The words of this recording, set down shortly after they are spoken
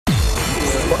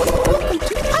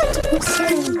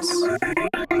Tunes.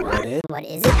 What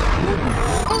is it?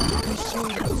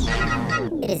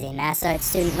 It is a Mass Arts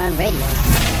student-run radio.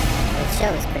 The show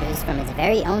is produced from its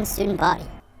very own student body.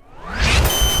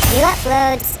 New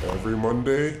uploads every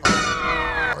Monday,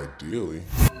 ideally.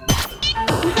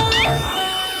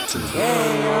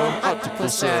 Today on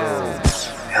Octopus Sounds.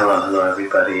 Hello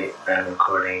everybody. I'm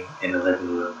recording in the living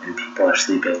room and people are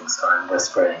sleeping, so I'm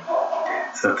whispering.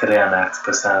 So today on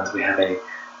Octopus Sounds we have a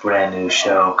brand new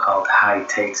show called High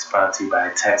Takes, brought to you by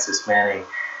Texas Manning.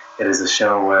 It is a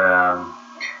show where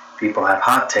people have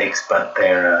hot takes, but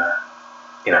they're,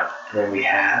 And then we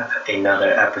have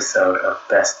another episode of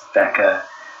Best Becca.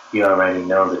 You already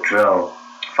know the drill.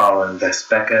 Following Best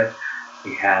Becca,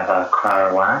 we have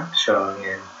Clara Wan showing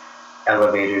an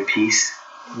elevator piece.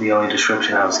 The only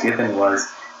description I was given was,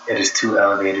 it is two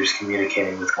elevators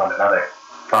communicating with one another.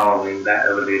 Following that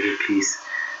elevator piece,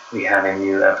 we have a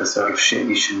new episode of Shit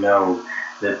You Should Know,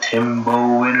 the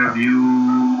Timbo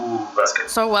interview. Let's go.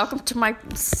 So welcome to my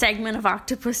segment of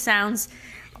Octopus Sounds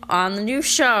on the new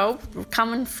show. We're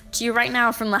coming to you right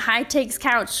now from the High Takes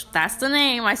couch. That's the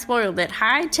name. I spoiled it.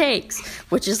 High Takes,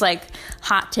 which is like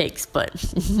hot takes, but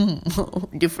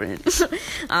different.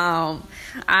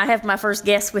 I have my first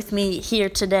guest with me here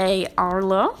today,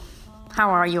 Arlo.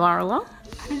 How are you, Arlo?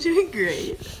 I'm doing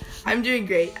great. I'm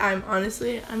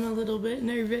a little bit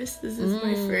nervous. This is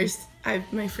my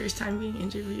first time being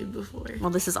interviewed before. Well,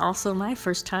 this is also my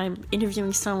first time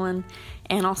interviewing someone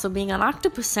and also being on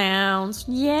Octopus Sounds.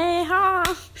 Yeah!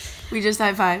 We just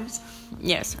high-fived.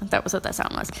 Yes, that was what that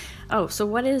sound was. Oh, so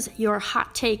what is your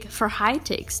hot take for High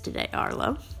Takes today,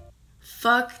 Arlo?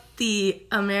 Fuck the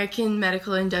American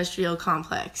Medical Industrial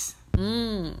Complex.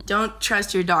 Don't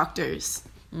trust your doctors.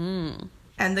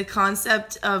 And the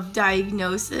concept of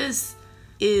diagnosis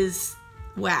is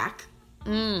whack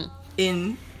in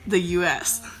the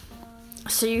U.S.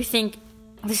 So you think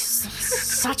this is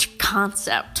such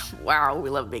concept? Wow,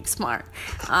 we love being smart.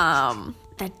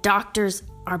 That doctors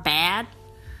are bad?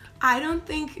 I don't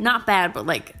think... Not bad, but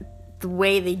like the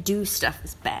way they do stuff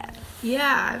is bad.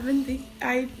 Yeah, I've been thinking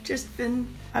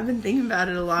about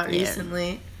it a lot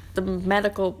recently. The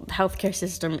medical healthcare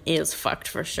system is fucked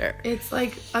for sure. It's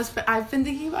like, I've been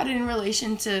thinking about it in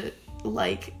relation to,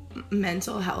 like,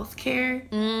 mental health care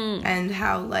and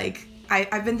how, like,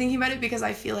 I've been thinking about it because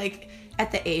I feel like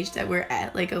at the age that we're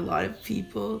at, like, a lot of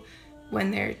people,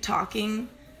 when they're talking,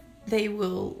 they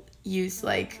will use,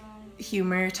 like,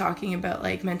 humor talking about,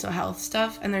 like, mental health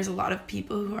stuff, and there's a lot of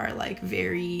people who are, like,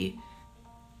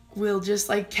 will just,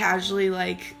 like, casually,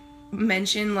 like,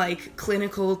 mention like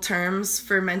clinical terms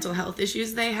for mental health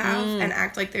issues they have and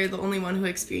act like they're the only one who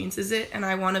experiences it, and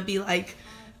I want to be like,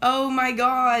 oh my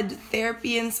god,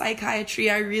 therapy and psychiatry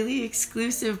are really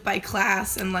exclusive by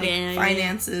class and like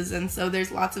finances, and so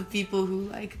there's lots of people who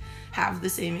like have the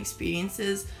same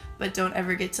experiences but don't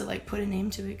ever get to like put a name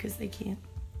to it because they can't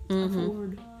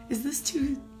afford. Is this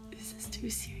too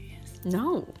serious?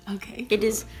 No. Okay, cool. It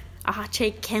is. A hot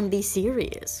take can be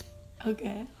serious.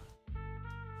 Okay.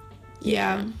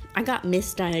 Yeah. I got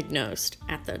misdiagnosed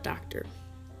at the doctor.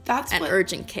 That's at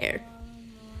urgent care.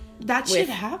 That should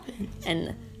happen.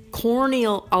 An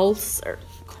corneal ulcer,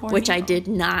 which I did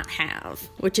not have,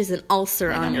 which is an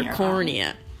ulcer on your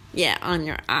cornea. Yeah, on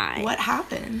your eye. What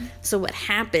happened? So what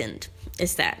happened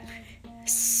is that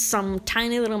some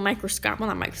tiny little microscopic, well,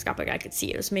 not microscopic, I could see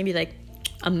it. It was maybe like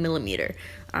a millimeter.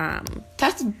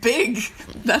 That's big.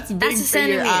 That's big. That's a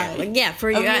centimeter. For your eye. Like, yeah, for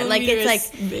your eye. Like it's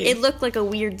like big. It looked like a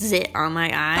weird zit on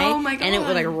my eye. Oh my god! And it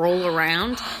would like roll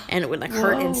around, and it would like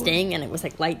hurt and sting, and it was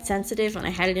like light sensitive. And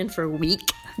I had it in for a week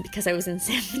because I was in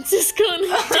San Francisco and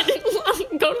I didn't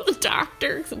want to go to the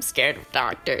doctor because I'm scared of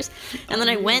doctors. And then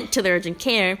I went to the urgent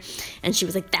care, and she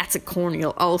was like, "That's a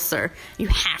corneal ulcer. You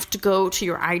have to go to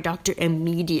your eye doctor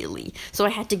immediately." So I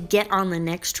had to get on the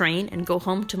next train and go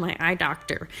home to my eye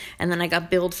doctor, and then I got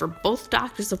billed for both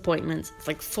doctor's appointments. It's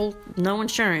like full, no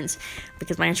insurance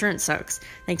because my insurance sucks.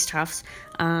 Thanks, Tufts.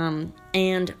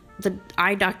 And the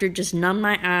eye doctor just numbed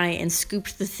my eye and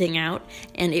scooped the thing out,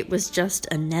 and it was just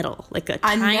a nettle, like a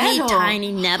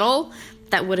tiny nettle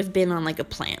that would have been on like a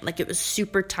plant. Like it was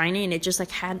super tiny, and it just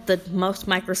like had the most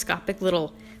microscopic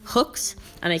little hooks.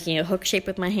 I'm making a hook shape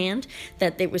with my hand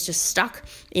that it was just stuck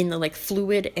in the like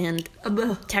fluid and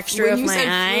texture of my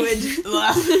eye.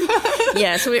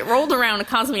 Yeah, so it rolled around. It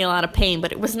caused me a lot of pain,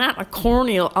 but it was not a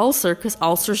corneal ulcer because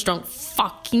ulcers don't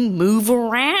fucking move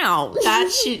around.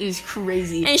 That shit is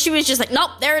crazy. And she was just like, nope,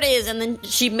 there it is. And then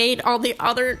she made all the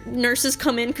other nurses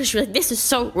come in because she was like, this is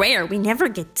so rare. We never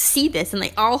get to see this. And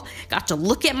they all got to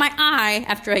look at my eye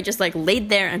after I just like laid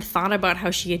there and thought about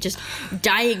how she had just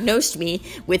diagnosed me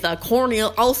with a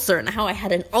corneal ulcer and how I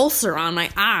had an ulcer on my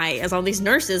eye as all these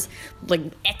nurses like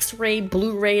X-ray,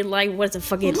 Blu-ray light, what's it,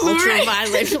 fucking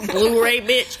ultraviolet Blu-ray,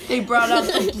 bitch. They brought out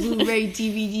the Blu-ray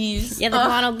DVDs. Yeah, they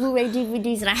brought out Blu-ray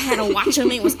DVDs and I had to watch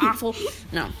them. It was awful.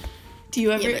 No. Do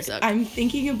you ever... they suck. I'm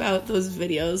thinking about those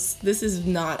videos. This is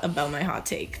not about my hot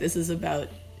take. This is about...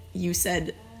 You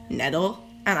said nettle,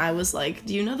 and I was like,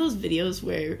 do you know those videos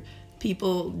where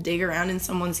people dig around in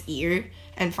someone's ear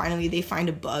and finally they find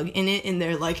a bug in it and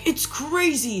they're like, it's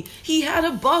crazy! He had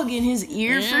a bug in his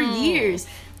ear for years.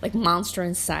 Like Monster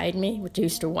Inside Me, which I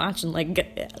used to watch and like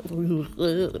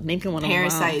make me want to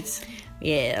Parasites.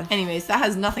 Yeah. Anyways, that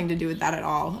has nothing to do with that at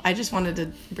all. I just wanted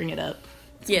to bring it up.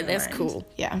 Yeah, that's cool.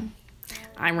 Yeah.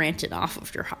 I ranted off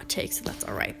of your hot takes, so that's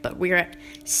all right. But we're at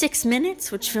 6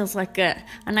 minutes, which feels like a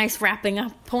nice wrapping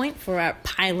up point for our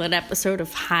pilot episode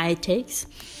of High Takes.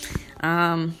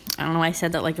 I don't know why I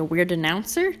said that like a weird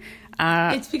announcer.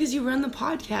 It's because you run the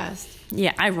podcast.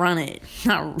 Yeah, I run it.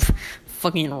 Not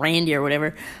fucking Randy or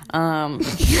whatever. I'm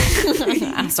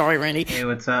sorry, Randy. Hey,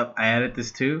 what's up? I edit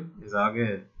this too. It's all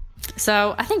good.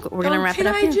 So I think we're going to wrap it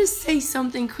up Can I here. just say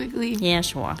something quickly? Yeah,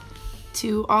 sure.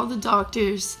 To all the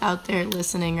doctors out there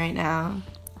listening right now.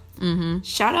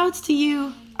 Shout outs to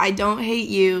you. I don't hate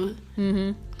you.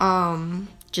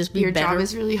 Just be your better. job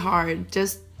is really hard.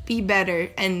 Just be better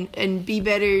and be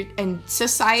better. And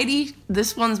society,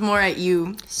 this one's more at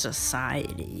you.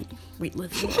 Society. We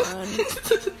live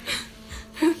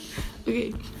in.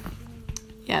 Okay.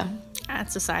 Yeah. At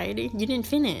society. You didn't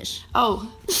finish. Oh.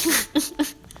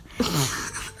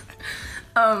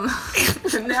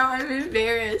 Now I'm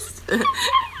embarrassed.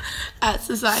 At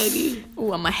society.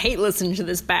 Ooh, I'm gonna hate listening to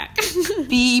this back.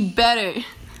 Be better.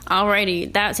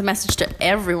 Alrighty, that's a message to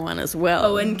everyone as well.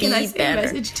 Oh, and can I say better. a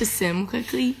message to Sim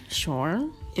quickly? Sure.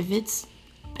 If it's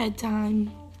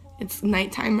bedtime, it's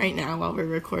nighttime right now while we're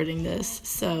recording this,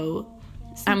 so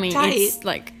I mean, tight. it's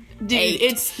like Dude, 8.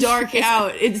 it's dark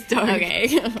out. It's dark. Okay.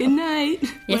 Good night.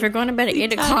 If you're going to bed at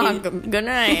 8 o'clock, good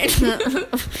night.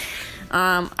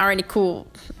 Alrighty, cool.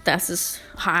 That's this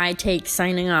High Take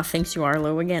signing off. Thanks, you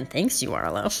Arlo again. Thanks, you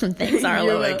Arlo. Thanks,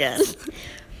 Arlo again.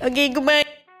 Okay, goodbye.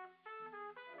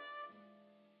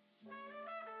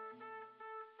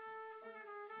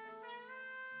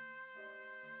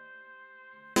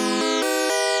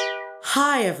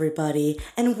 Hi, everybody,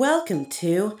 and welcome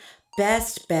to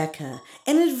Best Becca,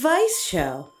 an advice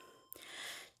show.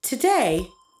 Today,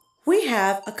 we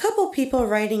have a couple people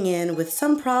writing in with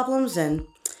some problems, and,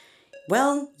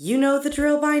 well, you know the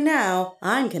drill by now.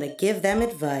 I'm going to give them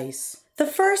advice. The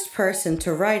first person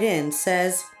to write in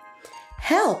says,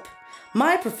 "Help!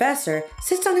 My professor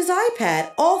sits on his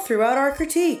iPad all throughout our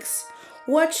critiques.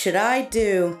 What should I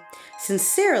do?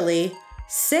 Sincerely,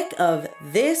 sick of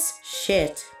this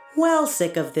shit." Well,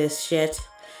 sick of this shit.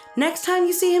 Next time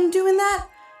you see him doing that,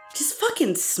 just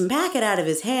fucking smack it out of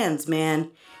his hands,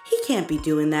 man. He can't be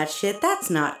doing that shit. That's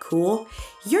not cool.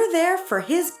 You're there for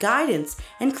his guidance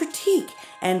and critique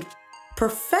and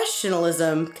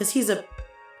professionalism, because he's a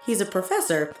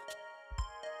professor.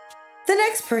 The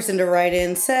next person to write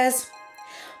in says,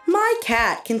 "My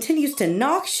cat continues to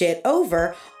knock shit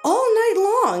over all night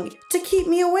long to keep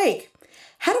me awake.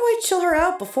 How do I chill her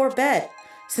out before bed?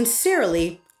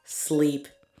 Sincerely, Sleep."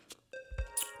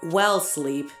 Well,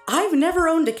 Sleep, I've never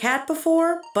owned a cat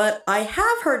before, but I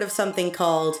have heard of something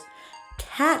called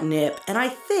catnip, and I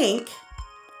think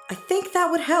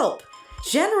that would help.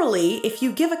 Generally, if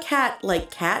you give a cat, like,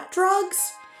 cat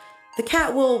drugs, the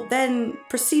cat will then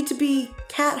proceed to be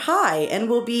cat high and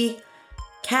will be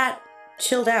cat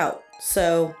chilled out.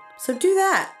 So do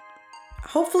that.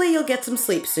 Hopefully you'll get some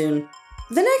sleep soon.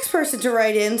 The next person to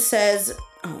write in says,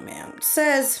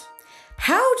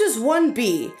 "How does one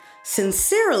be?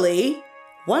 Sincerely,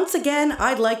 once again,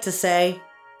 I'd like to say,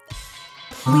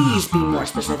 please be more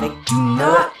specific. Do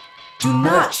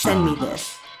not send me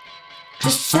this.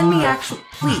 Just send me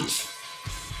please.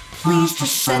 Please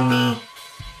just send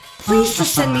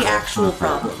me actual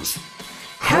problems.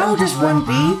 How does one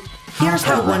be? Here's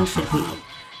how one should be.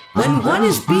 When one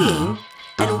is being,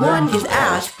 and one is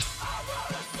asked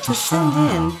to send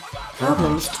in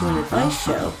problems to an advice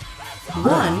show,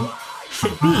 one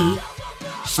should be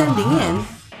sending in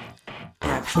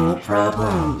actual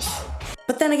problems."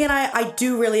 But then again, I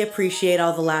do really appreciate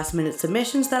all the last minute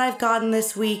submissions that I've gotten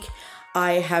this week.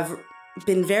 I have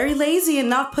been very lazy and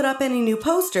not put up any new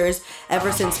posters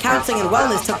ever since Counseling and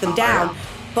Wellness took them down.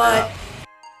 But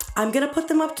I'm going to put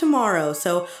them up tomorrow,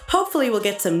 so hopefully we'll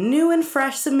get some new and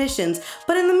fresh submissions.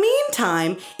 But in the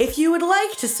meantime, if you would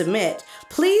like to submit,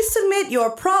 please submit your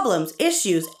problems,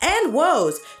 issues, and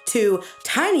woes to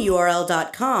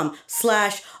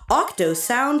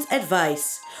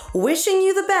tinyurl.com/OctoSoundsAdvice. Wishing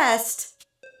you the best,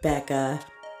 Becca.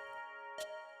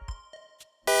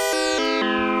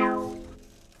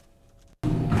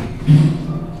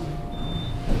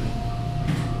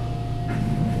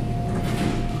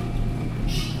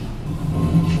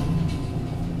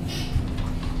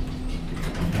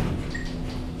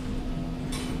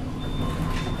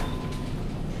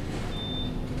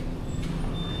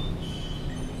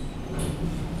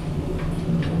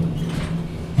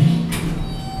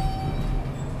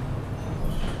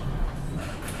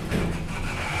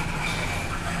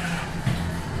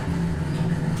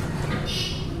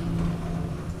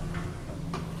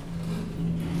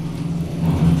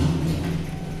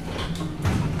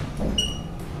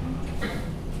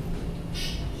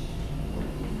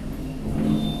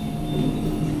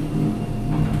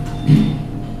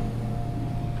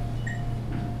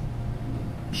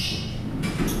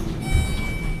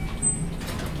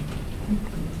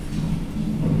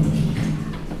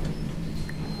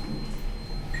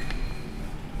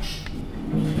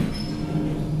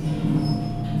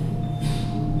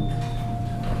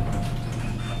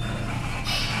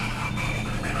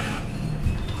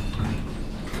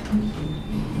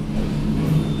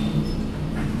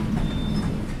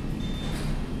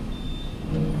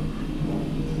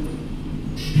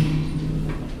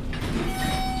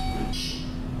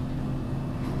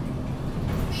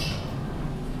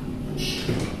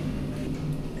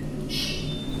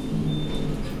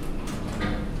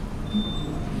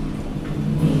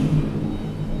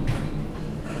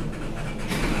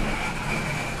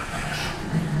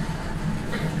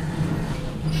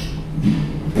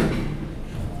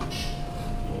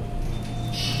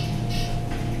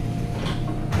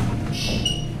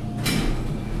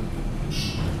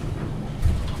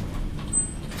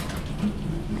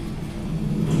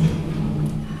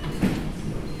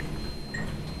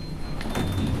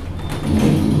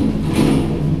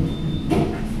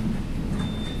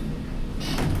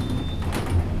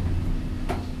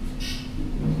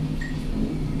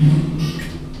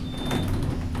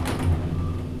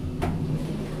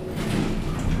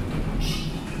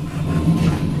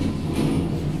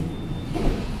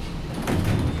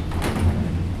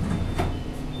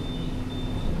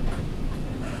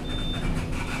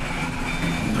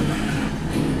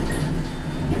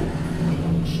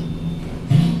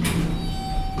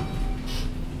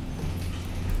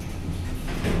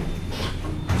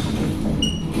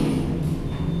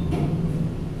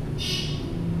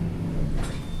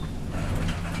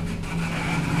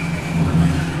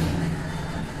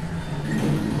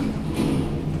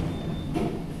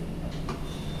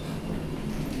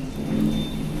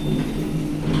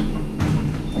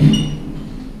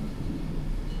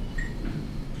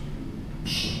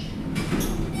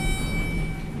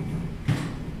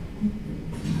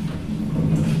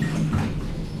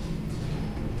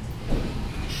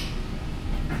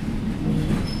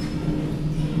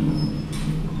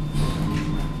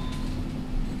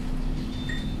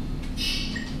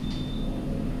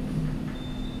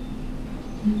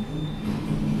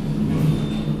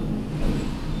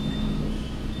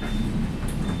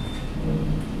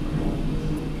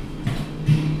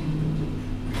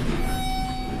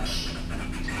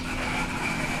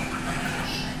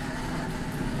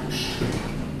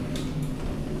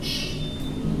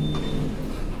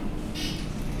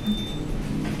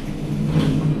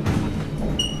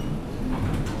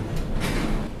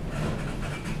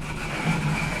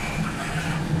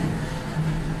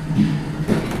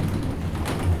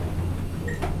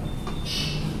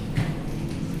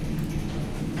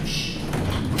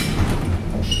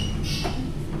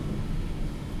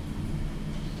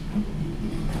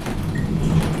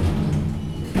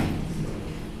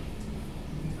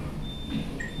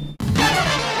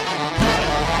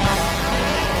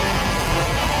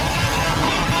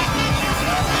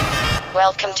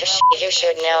 Welcome to You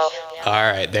Should Know.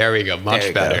 All right, there we go.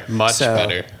 Much better. Much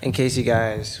better. In case you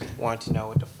guys want to know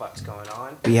what the fuck's going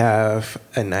on, we have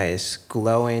a nice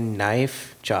glowing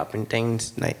knife chopping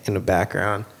things in the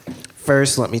background.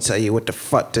 First, let me tell you what the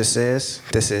fuck this is.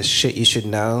 This is Shit You Should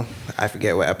Know. I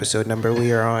forget what episode number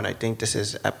we are on. I think this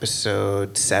is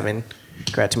episode 7.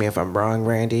 Correct me if I'm wrong,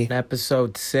 Randy.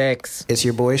 Episode 6. It's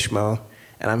your boy Schmo,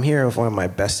 and I'm here with one of my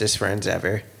bestest friends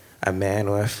ever. A man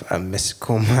with a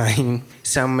mystical mind.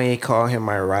 Some may call him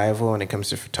my rival when it comes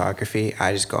to photography.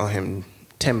 I just call him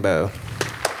Timbo.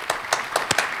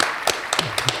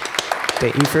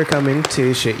 Thank you for coming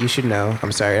to Shit You Should Know.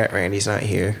 I'm sorry that Randy's not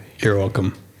here. You're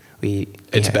welcome.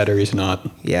 It's better he's not.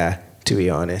 Yeah, to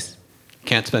be honest.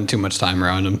 Can't spend too much time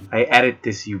around him. I edit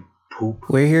this, you poop.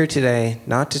 We're here today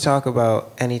not to talk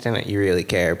about anything that you really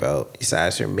care about,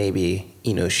 besides for maybe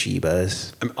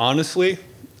Shibas. Honestly,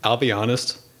 I'll be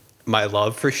honest. My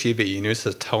love for Shiba Inus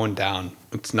has toned down.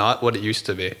 It's not what it used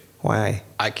to be. Why?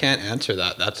 I can't answer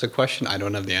that. That's a question I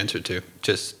don't have the answer to.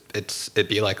 Just, it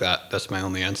be like that. That's my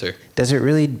only answer. Does it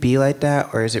really be like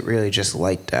that, or is it really just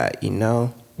like that, you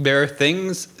know? There are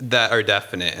things that are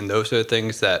definite, and those are the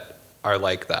things that are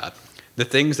like that. The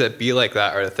things that be like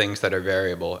that are the things that are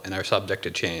variable and are subject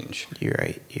to change. You're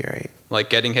right.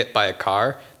 Like getting hit by a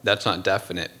car, that's not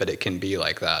definite, but it can be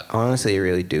like that. Honestly, it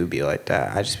really do be like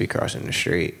that. I just be crossing the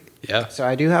street. Yeah. So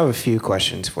I do have a few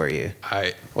questions for you. All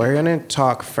right. We're going to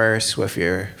talk first with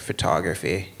your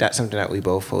photography. That's something that we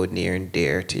both hold near and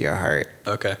dear to your heart.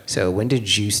 Okay. So when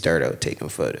did you start out taking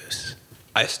photos?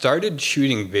 I started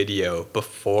shooting video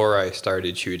before I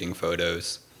started shooting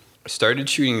photos. I started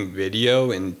shooting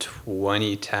video in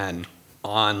 2010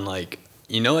 on like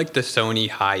the Sony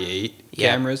Hi8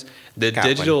 cameras, the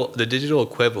digital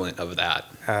equivalent of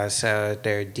that. So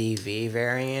their DV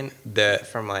variant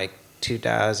from like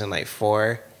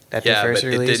 2004. That's the first but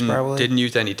release, it didn't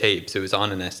use any tapes. It was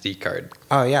on an SD card.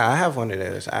 Oh yeah, I have one of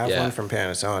those. I have one from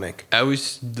Panasonic. I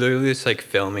was literally just like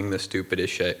filming the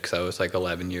stupidest shit because I was like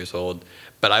 11 years old.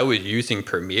 But I was using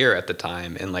Premiere at the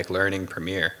time and like learning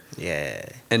Premiere. Yeah.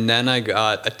 And then I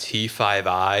got a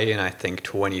T5i in I think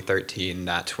 2013.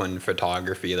 That's when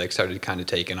photography like started kind of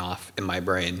taking off in my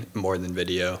brain more than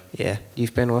video. Yeah,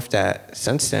 you've been with that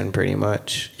since then pretty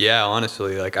much. Yeah,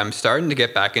 honestly, like I'm starting to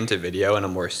get back into video in a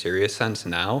more serious sense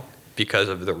now because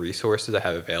of the resources I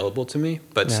have available to me.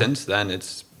 But since then,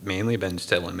 it's mainly been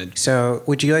still image. So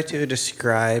would you like to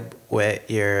describe what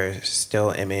your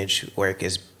still image work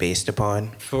is based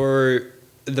upon? For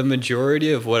the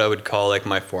majority of what I would call like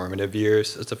my formative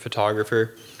years as a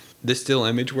photographer, the still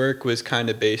image work was kind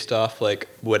of based off like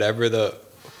whatever the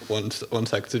one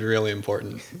second really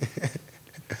important.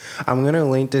 I'm going to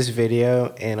link this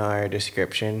video in our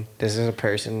description. This is a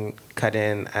person cut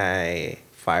in a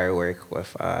firework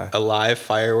with a live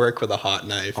firework with a hot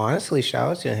knife. Honestly,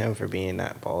 shout out to him for being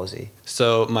that ballsy.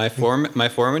 So my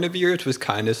formative years was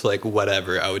kind of like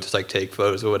whatever. I would just like take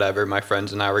photos or whatever. My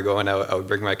friends and I were going out. I would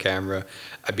bring my camera.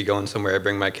 I'd be going somewhere. I'd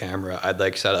bring my camera. I'd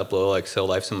like set up little like still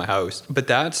lifes in my house. But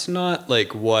that's not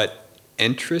like what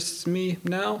interests me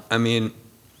now. I mean,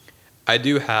 I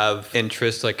do have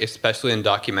interest like especially in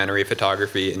documentary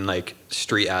photography and like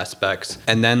street aspects.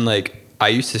 And then like I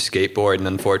used to skateboard, and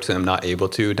unfortunately I'm not able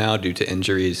to now due to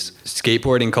injuries.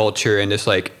 Skateboarding culture and just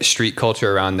like street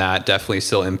culture around that definitely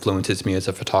still influences me as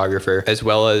a photographer, as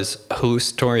well as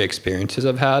hallucinatory experiences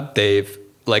I've had. They've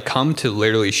like come to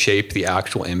literally shape the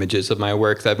actual images of my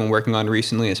work that I've been working on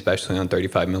recently, especially on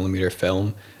 35mm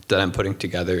film that I'm putting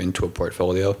together into a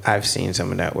portfolio. I've seen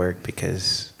some of that work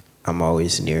because I'm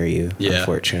always near you,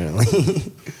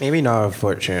 unfortunately. Maybe not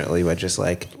unfortunately, but just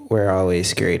like we're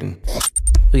always grading.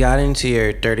 We got into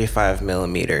your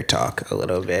 35mm talk a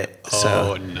little bit.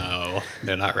 Oh, no.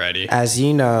 They're not ready. As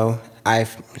you know,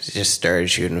 I've just started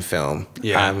shooting film.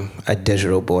 Yeah. I'm a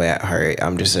digital boy at heart.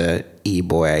 I'm just a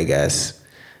e-boy, I guess,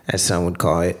 as some would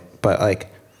call it. But,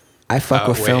 like, I fuck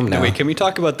with film now. Wait, can we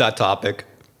talk about that topic?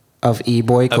 Of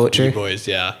e-boy culture? Of e-boys,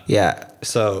 yeah. Yeah.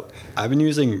 So, I've been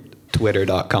using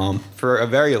Twitter.com for a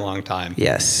very long time.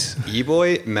 Yes.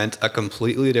 E-boy meant a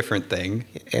completely different thing.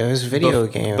 It was video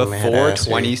game. Before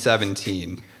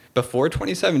 2017. Before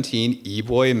 2017,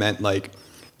 e-boy meant like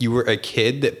you were a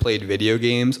kid that played video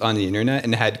games on the internet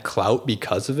and had clout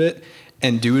because of it.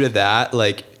 And due to that,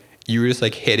 like you were just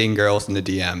like hitting girls in the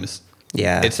DMs.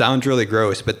 Yeah. It sounds really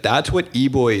gross, but that's what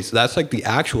e-boys, that's like the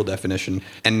actual definition.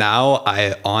 And now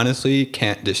I honestly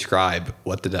can't describe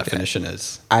what the definition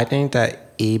is. I think that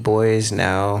e-boys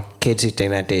now, kids who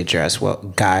think that they dress well,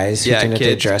 guys who think that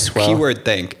they dress well. Keyword.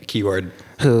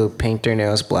 Who paint their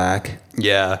nails black.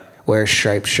 Yeah. Wear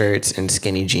striped shirts and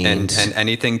skinny jeans. And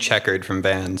anything checkered from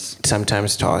Vans.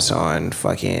 Sometimes toss on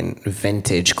fucking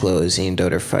vintage clothes, even though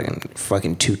they're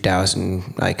fucking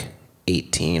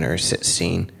 2018 or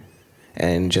 16.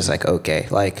 And just like, okay,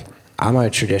 like I'm a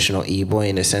traditional e-boy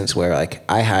in the sense where like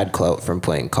I had clout from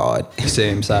playing COD.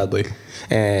 Same, sadly.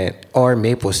 Or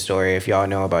Maple Story, if y'all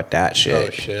know about that shit. Oh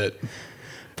shit.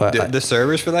 But the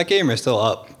servers for that game are still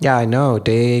up. Yeah, I know.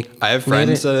 I have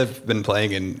friends that have been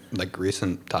playing in like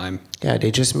recent time. Yeah,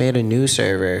 they just made a new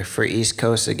server for East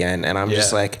Coast again, and I'm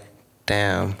just like,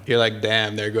 damn. You're like,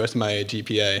 damn, there goes my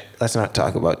GPA. Let's not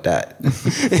talk about that.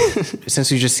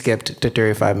 Since we just skipped to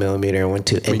 35 millimeter and went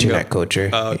to internet culture.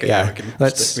 Oh, okay. Yeah,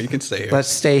 We can stay here. Let's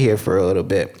stay here for a little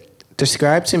bit.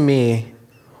 Describe to me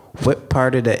what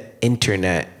part of the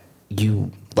internet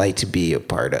you like to be a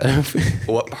part of.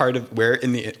 What part of where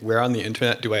on the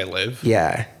internet do I live?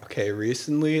 Yeah. Okay,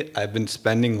 recently I've been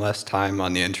spending less time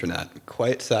on the internet.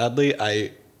 Quite sadly,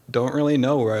 I don't really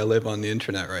know where I live on the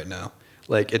internet right now.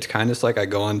 Like, it's kind of like I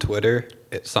go on Twitter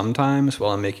sometimes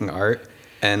while I'm making art,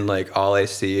 and like all I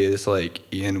see is like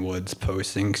Ian Woods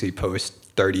posting, because he posts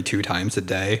 32 times a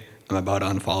day. I'm about to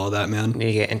unfollow that man.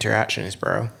 You get interactions,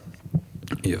 bro.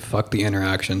 Yeah, fuck the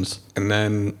interactions. And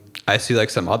then I see like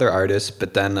some other artists,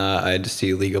 but then I just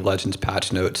see League of Legends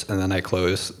patch notes, and then I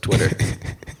close Twitter.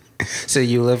 So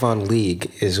you live on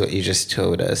League, is what you just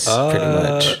told us, pretty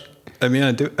much. I mean,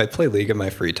 I play League in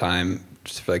my free time,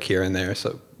 just like here and there,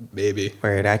 so maybe.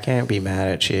 Word, I can't be mad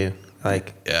at you.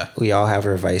 Like, yeah, we all have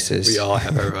our vices. We all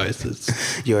have our vices.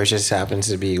 Yours just happens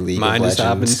to be League Mine of Legends. just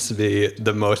happens to be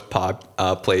the most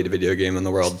played video game in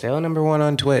the world. Still number one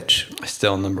on Twitch.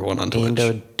 Still number one on Twitch. Even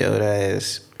though Dota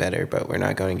is better, but we're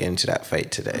not going to get into that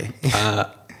fight today.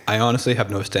 I honestly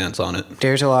have no stance on it.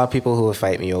 There's a lot of people who will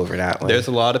fight me over that one. There's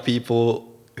a lot of people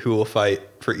who will fight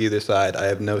for either side. I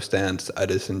have no stance. I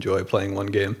just enjoy playing one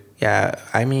game. Yeah,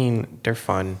 I mean, they're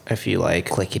fun if you like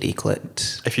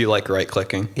clickety-clicks. If you like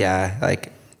right-clicking. Yeah,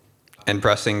 like... And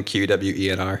pressing Q, W, E,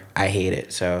 and R. I hate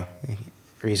it, so...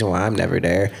 Reason why I'm never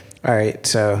there. All right,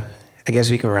 so I guess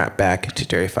we can wrap back to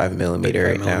 35 millimeter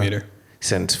right now.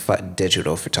 Since fuck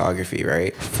digital photography,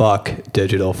 right? Fuck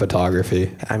digital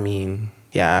photography. I mean,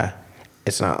 yeah,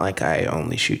 it's not like I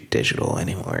only shoot digital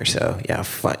anymore. So yeah,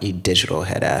 fuck you digital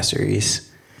headasseries.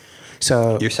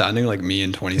 So you're sounding like me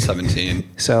in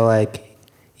 2017. So like,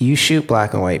 you shoot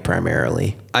black and white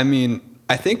primarily. I mean,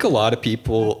 I think a lot of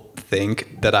people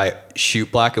think that I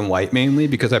shoot black and white mainly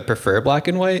because I prefer black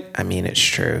and white. I mean, it's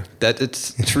true. That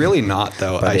it's really not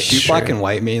though. I shoot black and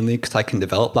white mainly because I can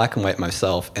develop black and white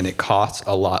myself, and it costs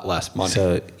a lot less money.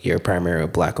 So you're primarily a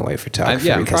black and white photographer.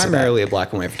 Yeah, I'm primarily a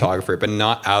black and white photographer, but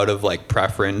not out of like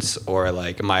preference or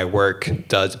like my work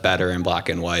does better in black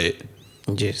and white.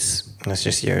 That's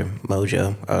just your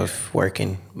mojo of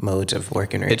working, modes of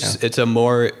working right now. It's a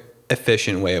more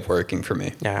efficient way of working for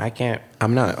me. Yeah,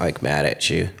 I'm not like mad at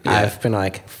you. Yeah. I've been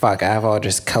like, fuck, I have all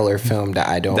just color film that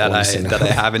I don't want to send out. That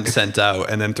I haven't sent out.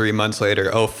 And then 3 months later,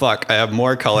 oh fuck, I have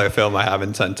more color film I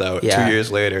haven't sent out. Yeah. 2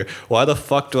 years later, why the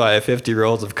fuck do I have 50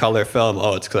 rolls of color film?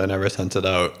 Oh, it's because I never sent it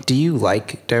out. Do you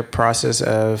like the process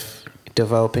of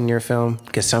developing your film?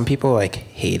 Because some people like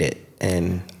hate it.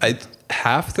 And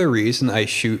half the reason I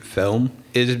shoot film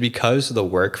is because the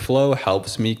workflow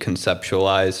helps me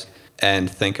conceptualize and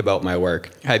think about my work.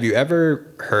 Have you ever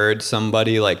heard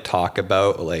somebody like talk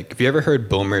about have you ever heard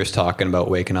boomers talking about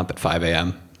waking up at 5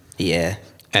 a.m.? Yeah.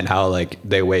 And how like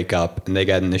they wake up and they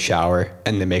get in the shower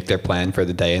and they make their plan for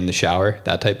the day in the shower,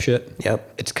 that type shit?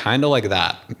 Yep. It's kind of like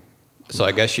that. So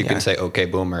I guess you can say, okay,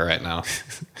 boomer right now.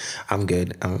 I'm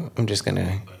good. I'm just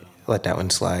gonna let that one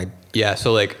slide. Yeah,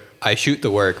 so like I shoot the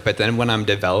work, but then when I'm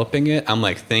developing it, I'm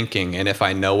like thinking, and if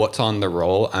I know what's on the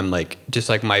roll, I'm like, just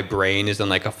like my brain is in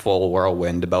like a full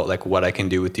whirlwind about like what I can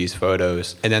do with these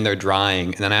photos. And then they're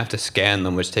drying, and then I have to scan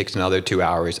them, which takes another 2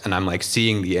 hours. And I'm like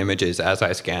seeing the images as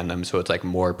I scan them. So it's like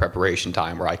more preparation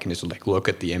time where I can just like look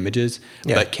at the images,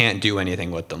 but can't do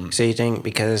anything with them. So you think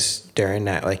because they're in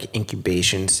that like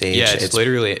incubation stage? Yeah, it's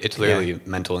literally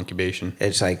mental incubation.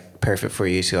 It's like perfect for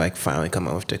you to like finally come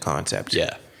up with the concept.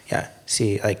 Yeah. Yeah.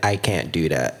 See, like I can't do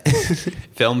that.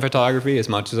 Film photography, as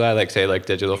much as I like say like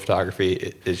digital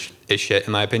photography is shit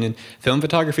in my opinion, film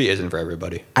photography isn't for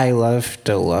everybody. I love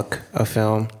the look of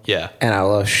film. Yeah. And I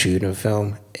love shooting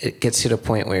film. It gets to the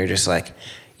point where you're just like,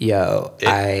 yo,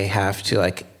 I have to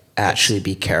like actually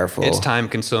be careful. It's time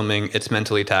consuming, it's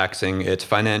mentally taxing, it's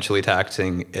financially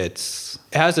taxing, it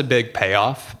has a big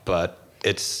payoff, but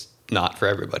it's not for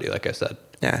everybody, like I said.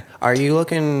 Yeah. Are you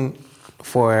looking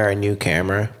for a new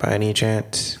camera by any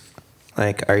chance?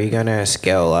 Like, are you gonna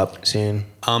scale up soon?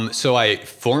 So I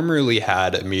formerly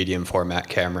had a medium format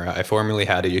camera. I formerly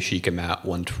had a Yashica Mat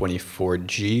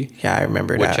 124G. Yeah, I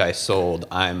remember that. Which I sold.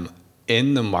 I'm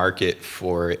in the market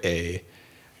for a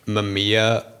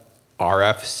Mamiya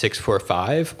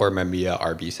RF645 or Mamiya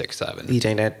RB67. You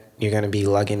think that you're going to be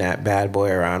lugging that bad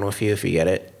boy around with you if you get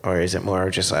it? Or is it more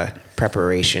of just a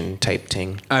preparation type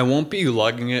thing? I won't be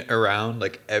lugging it around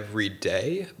like every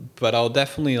day, but I'll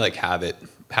definitely like have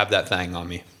that thing on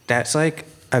me. That's like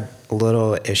a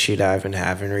little issue that I've been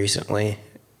having recently,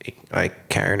 like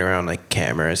carrying around like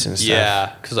cameras and stuff.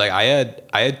 Yeah, because like I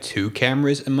had 2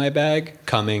 cameras in my bag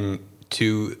coming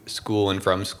to school and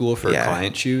from school for a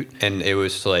client shoot, and it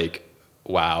was like,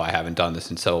 wow, I haven't done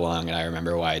this in so long, and I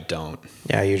remember why I don't.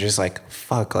 Yeah, you're just like,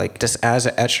 fuck, like, just as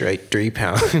an extra, like, 3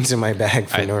 pounds in my bag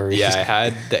for no reason. Yeah, I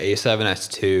had the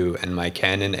A7S II and my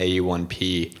Canon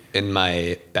AE1P in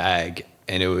my bag,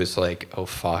 and it was like, oh,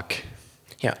 fuck.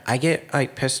 Yeah, I get,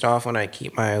 like, pissed off when I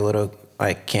keep my little,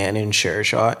 like, Canon Sure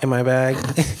Shot in my bag.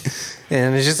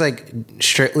 And it's just, like,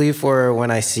 strictly for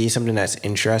when I see something that's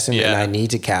interesting and I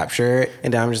need to capture it.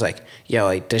 And then I'm just like, yo,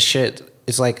 like, this shit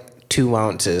is, like, 2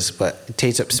 ounces, but it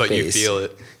takes up space. But you feel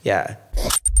it. Yeah.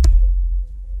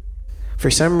 For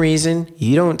some reason,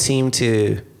 you don't seem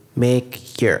to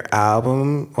make your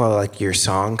album or like your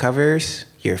song covers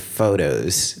your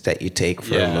photos that you take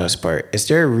for the most part. Is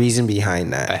there a reason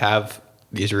behind that? I have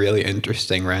these really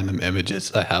interesting random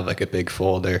images. I have like a big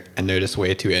folder, and they're just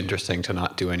way too interesting to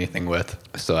not do anything with.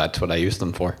 So that's what I use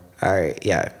them for. All right,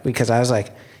 yeah. Because I was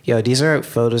like, yo, these are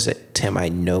photos that Tim I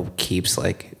know keeps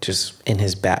like just in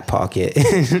his back pocket.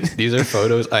 These are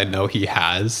photos I know he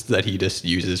has that he just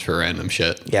uses for random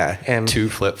shit. Yeah. And 2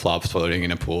 flip-flops floating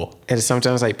in a pool. It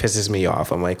sometimes like pisses me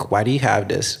off. I'm like, why do you have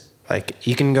this? Like,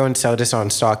 you can go and sell this on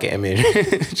Stock Image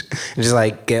and just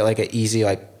like get like an easy,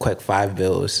 like quick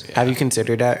 $5. Yeah. Have you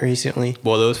considered that recently?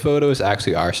 Well, those photos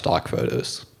actually are stock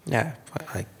photos. Yeah. But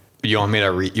like, you want me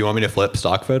to flip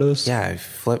stock photos? Yeah,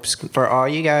 flips. For all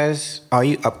you guys, all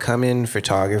you upcoming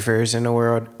photographers in the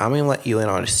world, I'm going to let you in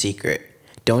on a secret.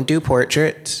 Don't do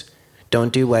portraits.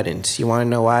 Don't do weddings. You want to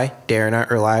know why? They're not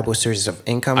reliable sources of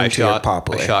income until you're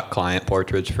popular. I shot client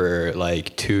portraits for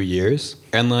like 2 years.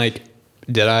 And like,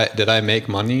 did I make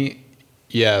money?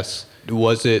 Yes.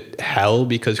 Was it hell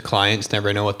because clients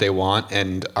never know what they want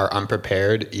and are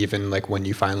unprepared even like when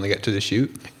you finally get to the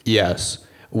shoot? Yes.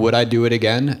 Would I do it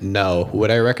again? No. Would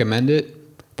I recommend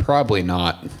it? Probably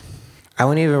not. I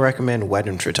wouldn't even recommend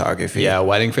wedding photography. Yeah,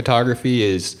 wedding photography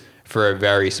is for a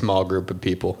very small group of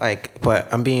people. Like,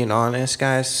 but I'm being honest,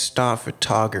 guys. Stock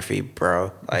photography,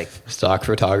 bro. Like, stock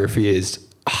photography is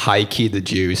high key the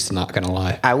juice, not gonna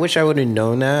lie. I wish I would have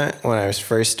known that when I was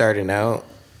first starting out.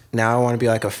 Now I want to be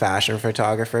like a fashion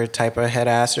photographer type of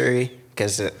headassery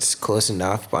because it's close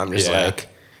enough, but I'm just like,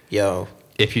 yo.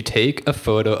 If you take a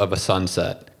photo of a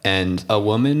sunset and a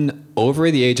woman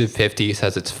over the age of 50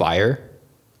 says it's fire,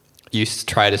 you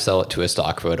try to sell it to a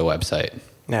stock photo website.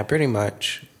 Yeah, pretty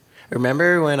much.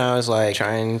 Remember when I was like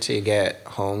trying to get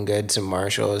Home Goods and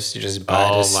Marshalls to just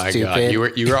buy this stupid... Oh my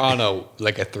God, you were on a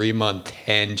 3-month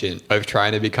tangent of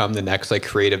trying to become the next like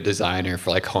creative designer for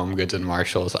like Home Goods and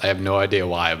Marshalls. I have no idea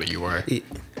why, but you were.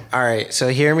 All right, so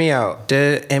hear me out.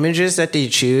 The images that they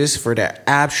choose for the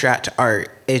abstract art,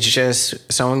 it's just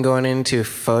someone going into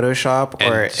Photoshop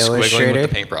or Illustrator with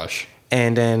the paintbrush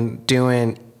and then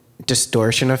doing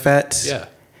distortion effects. Yeah.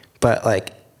 But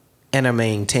like in a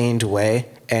maintained way.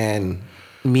 And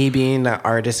me being the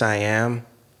artist I am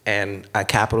and a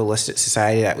capitalistic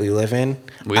society that we live in.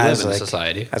 We live in a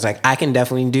society. I was like, I can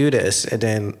definitely do this. And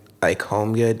then like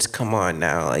Home Goods, come on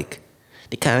now. Like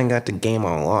they kind of got the game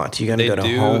on launch. You're going to go to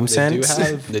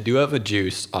HomeSense. They do have a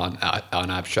juice on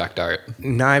abstract art.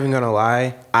 Not even going to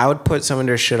lie. I would put some of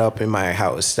their shit up in my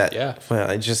house.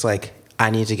 It's just like, I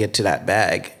need to get to that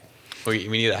bag. We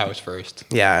need a house first.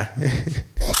 Yeah.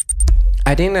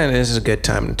 I think that this is a good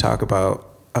time to talk about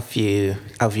a few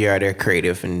of your other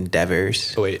creative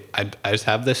endeavors. Oh, wait, I just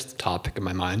have this topic in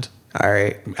my mind. All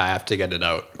right. I have to get it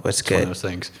out. What's good? One of those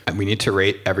things. And we need to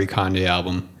rate every Kanye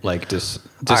album. Like just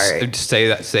right.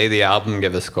 say the album,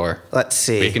 give a score. Let's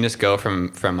see. We can just go from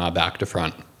back to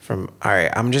front. All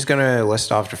right, I'm just gonna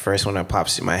list off the first one that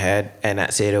pops in my head, and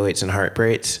that's 808s and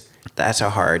Heartbreaks. That's a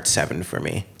hard 7 for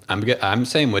me. I'm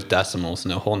saying with decimals,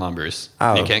 no whole numbers.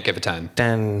 Oh, you can't give a 10.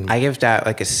 Then I give that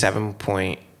like a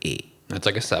 7.8. That's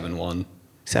like a 7-1.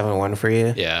 7-1 for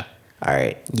you? Yeah. All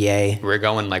right. Yay. We're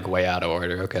going like way out of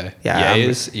order. Okay. Yeah.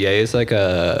 Yay is like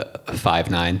a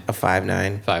 5.9. A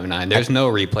 5.9. 5.9. There's no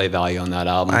replay value on that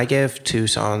album. I give 2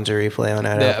 songs a replay on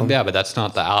that album. Yeah, but that's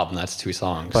not the album. That's 2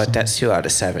 songs. But that's 2 out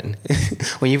of 7.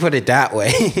 When you put it that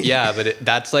way. Yeah, but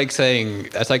that's like saying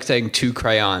 2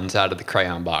 crayons out of the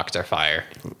crayon box are fire.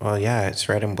 Well, yeah, it's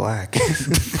red and black.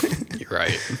 You're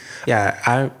right.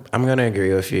 Yeah, I'm gonna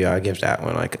agree with you. I'll give that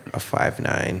one like a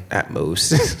 5.9 at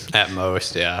most. At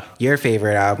most, yeah. Your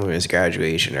favorite album is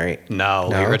Graduation, right? No,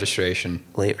 Late Registration.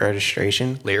 Late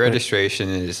Registration? Late Registration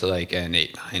is like an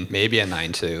 8.9, maybe a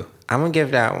 9.2. I'm gonna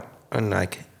give that on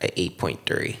like a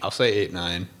 8.3. I'll say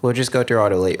 8.9. We'll just go through all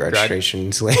the late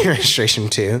registrations. Late registration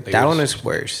too. That one is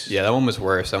worse. Yeah, that one was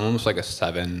worse. That one was like a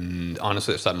 7.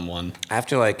 Honestly, a 7.1. I have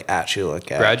to like actually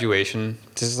look at Graduation.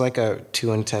 This is like a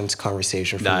too intense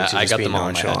conversation for me to I just got be them all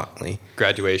in my head. nonchalantly.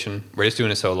 Graduation. We're just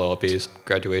doing a solo piece.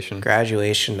 Graduation.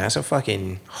 Graduation, that's a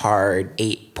fucking hard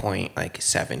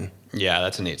 8.7. Yeah,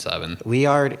 that's an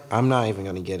 8.7. I'm not even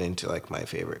gonna get into like my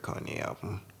favorite Kanye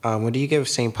album. What do you give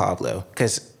St. Pablo?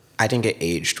 Because I think it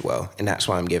aged well, and that's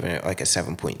why I'm giving it like a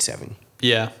 7.7.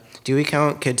 Yeah. Do we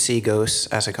count Kids See Ghosts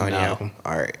as a Kanye No. album?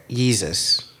 All right,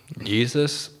 Yeezus.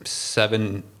 Jesus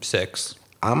 7.6.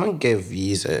 I'm gonna give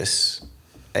Yeezus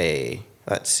a.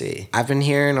 Let's see. I've been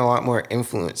hearing a lot more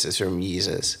influences from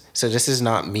Yeezus. So this is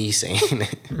not me saying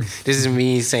it. This is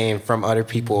me saying from other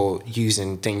people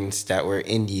using things that were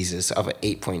in Yeezus of an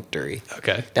 8.3.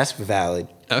 Okay. That's valid.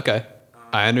 Okay.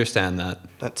 I understand that.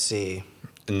 Let's see.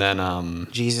 And then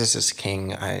Jesus is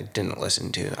King, I didn't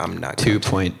listen to. I'm not gonna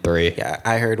 2.3. Yeah,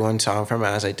 I heard one song from it.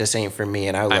 I was like, this ain't for me,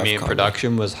 and I love Kanye.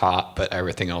 Production was hot, but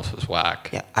everything else was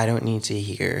whack. Yeah, I don't need to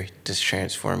hear this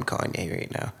transform Kanye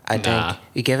right now. I Nah. think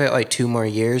you give it like 2 more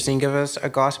years and give us a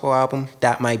gospel album,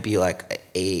 that might be like an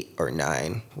 8 or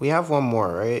 9. We have one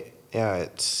more, right? Yeah,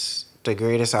 it's the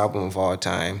greatest album of all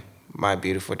time, My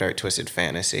Beautiful Dark Twisted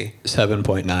Fantasy.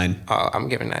 7.9. Oh, I'm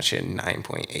giving that shit a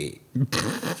 9.8.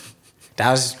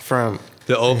 That was from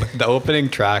The opening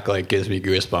track like gives me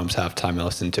goosebumps half time I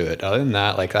listen to it. Other than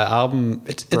that, like that album,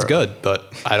 it's good,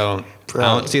 but I don't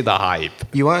see the hype.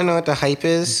 You want to know what the hype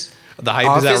is? The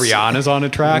hype is that Rihanna's on a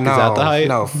track. No, is that the hype?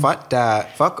 No, fuck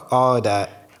that. Fuck all of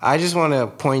that. I just want to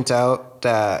point out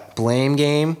that Blame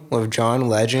Game with John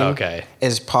Legend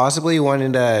is possibly one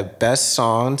of the best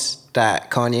songs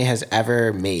that Kanye has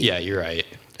ever made. Yeah, you're right.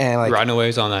 And like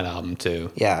Runaway's on that album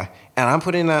too. Yeah. And I'm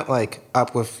putting that like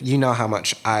up with, you know how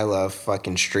much I love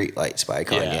fucking Streetlights by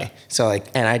Kanye. Yeah. So like,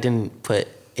 and I didn't put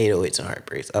 808s and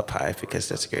Heartbreaks up high because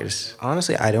that's the greatest.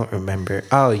 Honestly, I don't remember.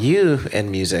 Oh, you and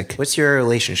music. What's your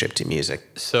relationship to music?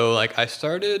 So like I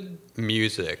started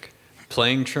music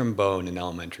playing trombone in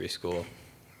elementary school.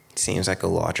 Seems like a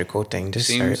logical thing to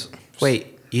start.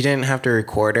 Wait, you didn't have the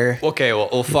recorder? Okay,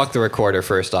 well, fuck the recorder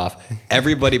first off.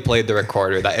 Everybody played the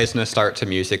recorder. That isn't a start to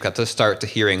music. That's a start to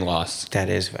hearing loss. That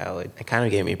is valid. It kind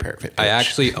of gave me perfect pitch. I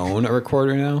actually own a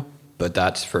recorder now, but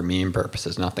that's for meme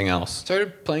purposes, nothing else.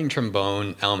 Started playing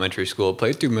trombone elementary school,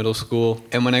 played through middle school,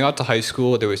 and when I got to high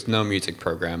school, there was no music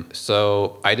program.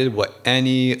 So I did what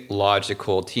any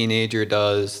logical teenager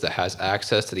does that has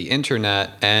access to the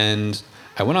internet, and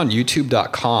I went on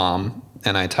youtube.com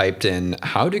and I typed in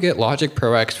how to get Logic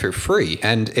Pro X for free,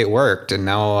 and it worked, and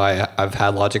now I've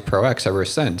had Logic Pro X ever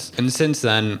since. And since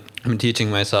then, I'm teaching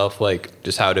myself like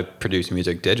just how to produce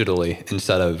music digitally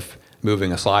instead of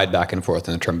moving a slide back and forth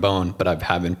on a trombone, but I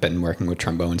haven't been working with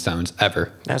trombone sounds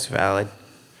ever. That's valid.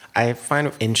 I find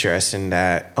it interesting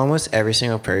that almost every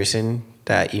single person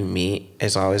that you meet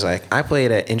is always like, I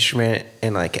played an instrument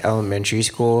in like elementary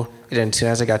school, and then as soon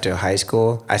as I got to high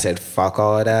school, I said fuck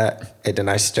all of that, and then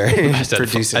I started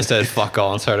producing. I said fuck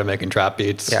all and started making trap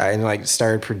beats. Yeah, and like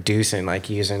started producing, like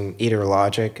using either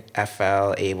Logic,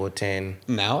 FL, Ableton.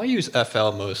 Now I use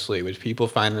FL mostly, which people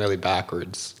find really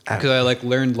backwards. Because I like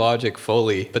learned Logic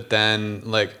fully, but then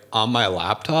like on my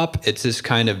laptop, it's just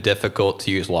kind of difficult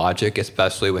to use Logic,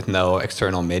 especially with no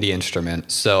external MIDI instrument.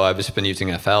 So I've just been using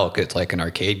FL because it's like an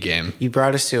arcade game. You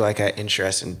brought us to like an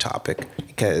interesting topic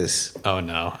because... Oh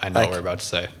no, I know what we're about to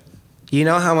say. You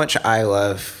know how much I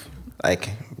love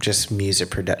like just music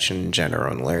production in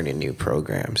general and learning new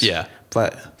programs. Yeah.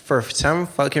 But for some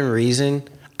fucking reason,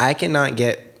 I cannot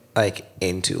get like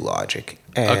into Logic.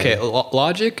 And okay,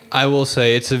 Logic, I will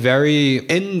say it's a very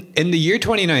in the year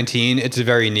 2019, it's a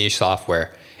very niche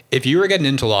software. If you were getting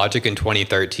into Logic in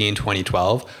 2013,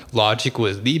 2012, Logic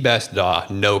was the best DAW,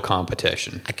 no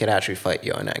competition. I could actually fight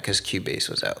you on that because Cubase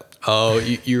was out. Oh,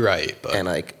 you're right. But and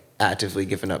like actively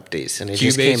giving updates, and it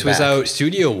just came Cubase was back. out.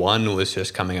 Studio One was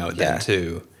just coming out then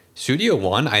too. Studio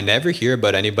One, I never hear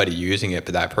about anybody using it,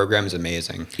 but that program is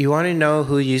amazing. You want to know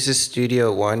who uses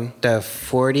Studio One? The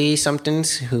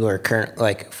 40-somethings who are current,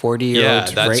 like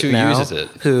 40-year-olds that's right who now, uses it.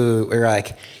 who are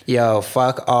like, yo,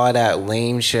 fuck all that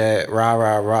lame shit, rah,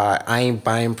 rah, rah. I ain't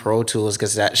buying Pro Tools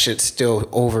because that shit's still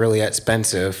overly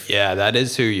expensive. Yeah, that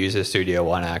is who uses Studio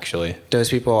One, actually. Those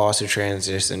people also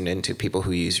transitioned into people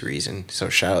who use Reason, so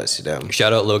shout outs to them.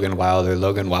 Shout out Logan Wilder.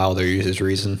 Logan Wilder uses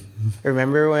Reason.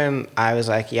 Remember when I was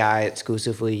like, yeah, I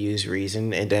exclusively use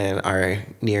Reason, and then our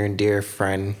near and dear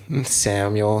friend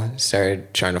Samuel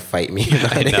started trying to fight me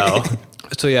about I know.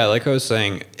 it. So yeah, like I was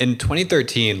saying, in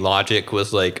 2013, Logic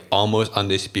was like almost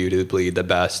undisputably the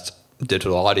best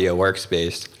digital audio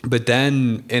workspace. But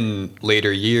then in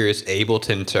later years,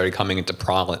 Ableton started coming into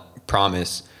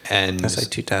promise. And That's like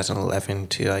 2011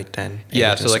 to like 10.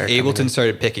 yeah, so like started coming Ableton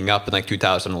started picking up in like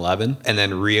 2011 and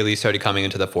then really started coming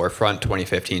into the forefront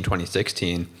 2015,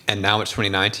 2016. And now it's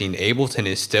 2019. Ableton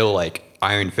is still like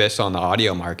iron fist on the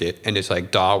audio market, and it's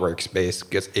like DAW workspace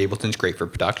because Ableton's great for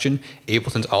production.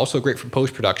 Ableton's also great for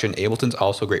post-production. Ableton's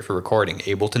also great for recording.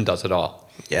 Ableton does it all.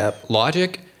 Yep.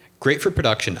 Logic, great for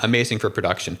production, amazing for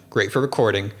production, great for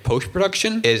recording.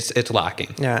 Post-production it's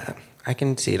lacking. Yeah, I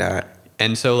can see that.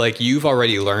 And so like you've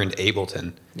already learned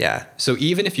Ableton. Yeah. So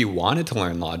even if you wanted to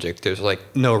learn Logic, there's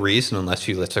like no reason unless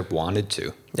you like wanted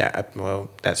to. Yeah, well,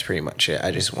 that's pretty much it.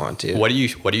 I just want to. What are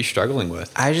you struggling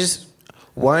with?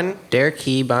 Their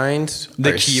keybinds.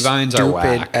 The keybinds are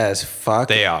whack as fuck.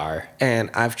 They are.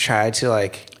 And I've tried to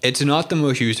like. It's not the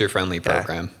most user-friendly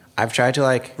program. I've tried to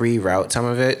like reroute some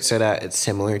of it so that it's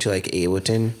similar to like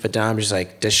Ableton, but then I'm just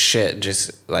like, this shit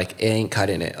just like it ain't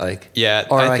cutting it. Like yeah,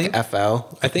 or I like think,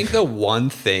 FL. I think the one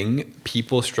thing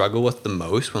people struggle with the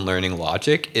most when learning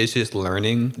Logic is just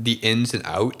learning the ins and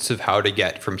outs of how to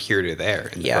get from here to there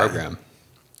in the program.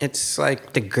 It's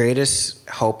like the greatest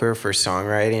helper for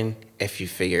songwriting if you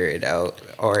figure it out,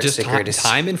 or Just it's the greatest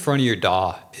time in front of your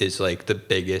DAW is like the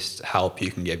biggest help you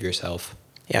can give yourself.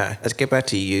 Yeah, let's get back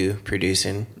to you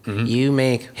producing. Mm-hmm. You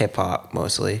make hip hop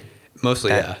mostly.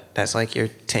 Yeah. That's like your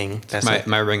ting. That's my like,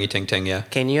 ringy ting ting, yeah.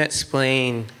 Can you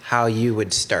explain how you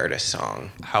would start a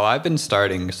song? How I've been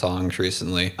starting songs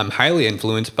recently. I'm highly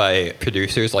influenced by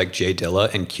producers like Jay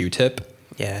Dilla and Q-Tip.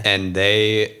 Yeah. And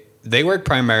they work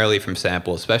primarily from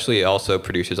samples, especially also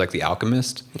producers like The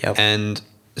Alchemist. Yep. And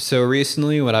so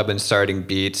recently when I've been starting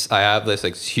beats, I have this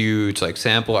like huge like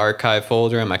sample archive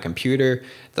folder on my computer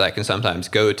that I can sometimes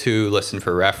go to, listen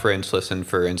for reference, listen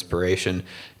for inspiration.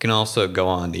 Can also go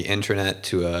on the internet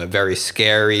to a very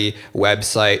scary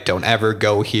website. Don't ever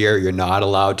go here. You're not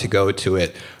allowed to go to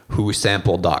it.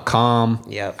 whosampled.com.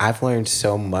 Yeah, I've learned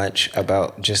so much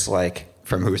about just like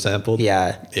from Who Sampled.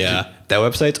 Yeah. That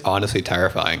website's honestly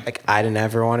terrifying. Like I'd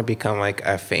never want to become like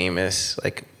a famous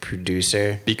like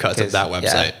producer because of that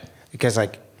website. Yeah, because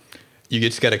like you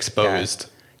just get exposed. Yeah.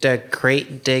 The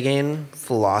crate digging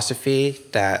philosophy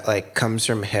that like comes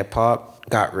from hip hop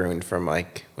got ruined from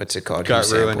like what's it called? Got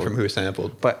ruined from Who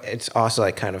Sampled. But it's also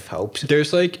like kind of helps. There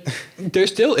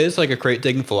still is like a crate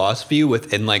digging philosophy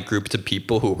within like groups of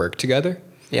people who work together.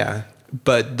 Yeah.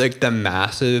 But like the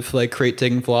massive like crate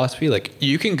digging philosophy, like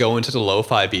you can go into the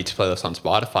lo-fi beats playlist on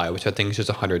Spotify, which I think is just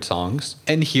 100 songs,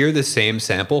 and hear the same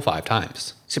sample 5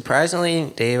 times. Surprisingly,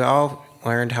 they've all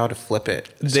learned how to flip it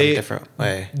some different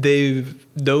way.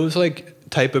 Those like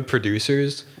type of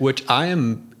producers, which I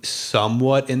am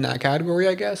somewhat in that category,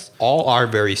 I guess, all are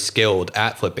very skilled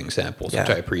at flipping samples, which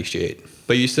I appreciate.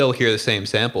 But you still hear the same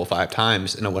sample 5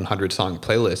 times in a 100 song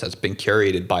playlist that's been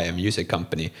curated by a music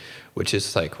company, which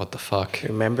is like, what the fuck?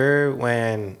 Remember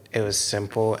when it was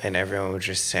simple and everyone was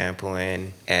just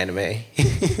sampling anime?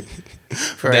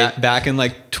 Back in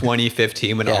like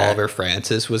 2015 when Oliver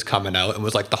Francis was coming out and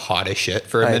was like the hottest shit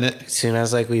for a minute. As soon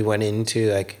as like we went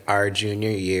into like our junior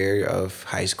year of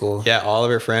high school. Yeah,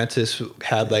 Oliver Francis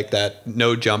had like that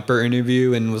No Jumper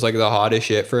interview and was like the hottest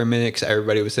shit for a minute because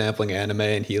everybody was sampling anime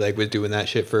and he like was doing that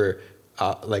shit for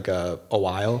like a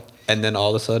while. And then all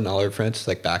of a sudden Oliver Francis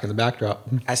like back in the backdrop.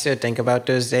 I still think about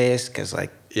those days because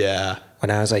like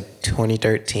when I was like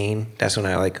 2013, that's when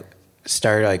I like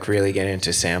started like really getting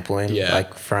into sampling, like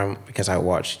because I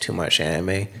watched too much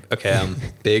anime. Okay,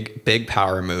 big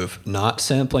power move. Not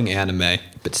sampling anime,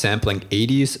 but sampling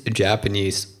 80s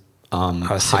Japanese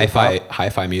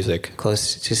hi-fi music.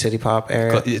 Close to city pop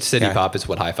era. City pop is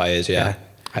what hi-fi is. Yeah.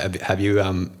 Have you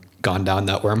gone down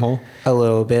that wormhole? A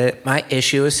little bit. My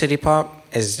issue with city pop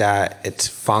is that it's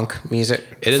funk music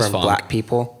from black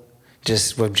people,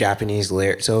 just with Japanese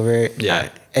lyrics over it. Yeah.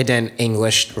 And then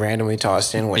English randomly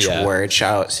tossed in, which word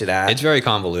shout outs to that. It's very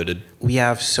convoluted. We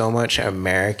have so much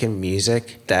American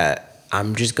music that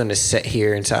I'm just going to sit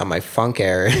here inside my funk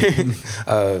era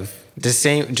of the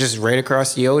same, just right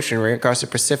across the ocean, right across the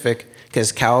Pacific,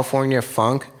 because California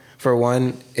funk, for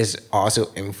one, is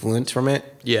also influenced from it.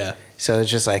 Yeah. So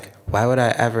it's just like, why would I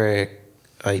ever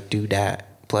like do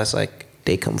that? Plus, like,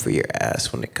 they come for your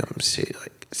ass when it comes to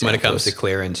like samples. When it comes to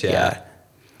clearance, yeah.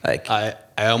 Like I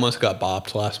almost got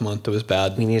bopped last month. It was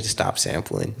bad. We need to stop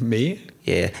sampling. Me?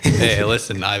 Yeah. Hey,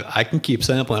 listen, I can keep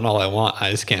sampling all I want. I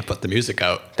just can't put the music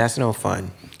out. That's no fun.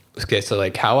 Okay, so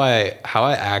like how I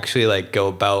actually like go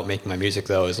about making my music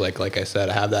though is like I said,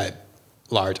 I have that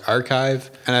large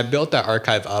archive and I built that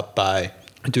archive up by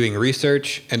doing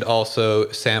research, and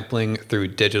also sampling through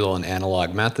digital and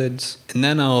analog methods. And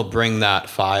then I'll bring that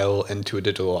file into a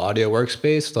digital audio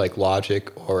workspace like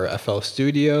Logic or FL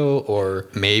Studio, or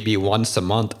maybe once a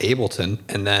month Ableton.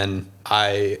 And then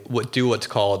I would do what's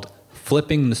called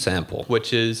flipping the sample,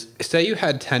 which is, say you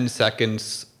had 10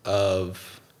 seconds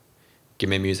of, give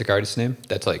me a music artist name.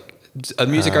 That's like a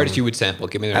music artist you would sample.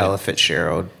 Give me their Ella name.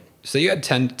 Fitzgerald. So you had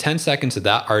 10 seconds of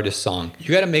that artist's song.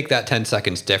 You got to make that 10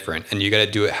 seconds different, and you got to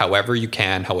do it however you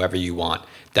can, however you want.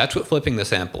 That's what flipping the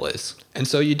sample is. And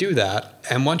so you do that,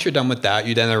 and once you're done with that,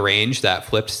 you then arrange that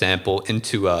flipped sample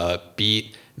into a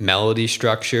beat, melody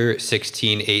structure,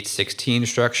 16/8/16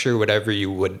 structure, whatever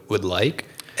you would like.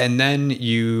 And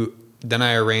then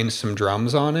I arrange some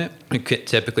drums on it,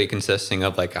 typically consisting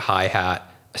of like a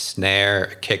hi-hat, a snare,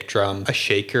 a kick drum, a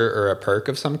shaker, or a perk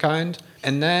of some kind.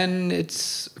 And then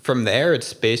from there,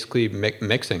 it's basically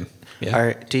mixing.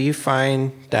 Yeah. Do you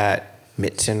find that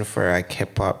mixing for like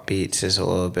hip hop beats is a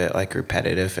little bit like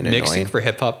repetitive and Mixing annoying? for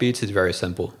hip hop beats is very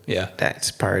simple. Yeah. That's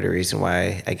part of the reason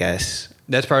why, I guess.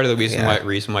 That's part of the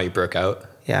reason why you broke out.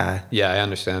 Yeah. Yeah, I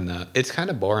understand that. It's kind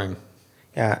of boring.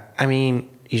 Yeah. I mean,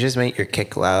 you just make your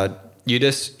kick loud. You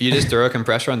just throw a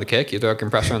compressor on the kick, you throw a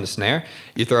compressor on the snare,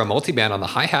 you throw a multiband on the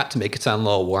hi-hat to make it sound a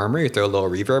little warmer, you throw a little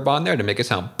reverb on there to make it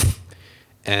sound,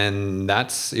 and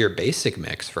that's your basic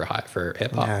mix for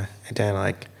hip hop. Yeah. And then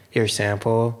like your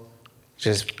sample,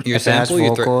 just Your if it has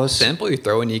sample, vocals. you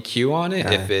throw an EQ on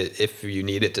it. Yeah. If you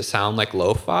need it to sound like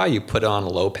lo-fi, you put it on a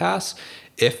low pass.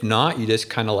 If not, you just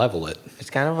kind of level it. It's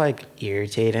kind of like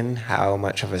irritating how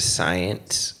much of a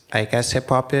science I guess hip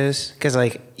hop is, because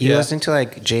like you listen to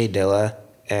like Jay Dilla,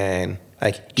 and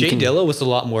like Jay Dilla was a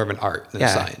lot more of an art than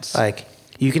science. Like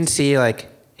you can see like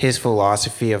his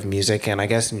philosophy of music, and I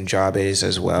guess Njabe's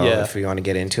as well, if you want to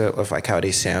get into it with like how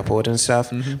they sampled and stuff.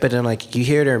 Mm-hmm. But then like you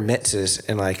hear their mixes,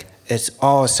 and like it's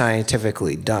all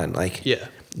scientifically done. Like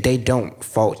they don't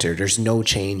falter. There's no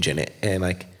change in it, and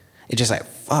like it's just like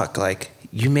fuck. Like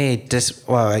you made this.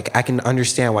 Well, like I can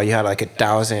understand why you had like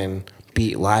 1,000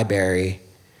 beat library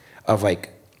of like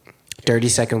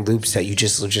 30-second loops that you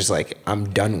just like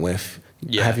I'm done with.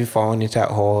 Yeah. Have you fallen into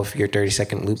that hole of your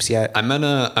 30-second loops yet? I'm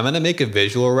gonna make a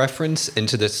visual reference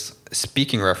into this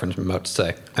speaking reference I'm about to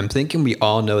say. I'm thinking we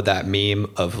all know that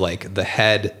meme of like the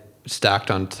head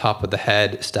stacked on top of the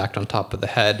head, stacked on top of the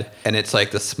head, and it's like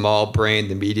the small brain,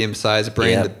 the medium-sized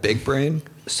brain, the big brain.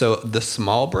 So the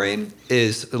small brain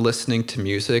is listening to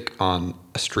music on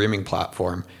a streaming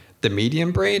platform. The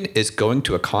medium brain is going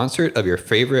to a concert of your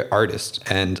favorite artist,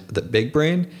 and the big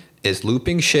brain is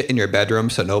looping shit in your bedroom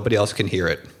so nobody else can hear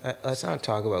it. Let's not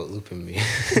talk about looping me.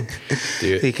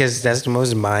 Dude. Because that's the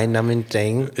most mind-numbing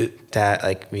thing that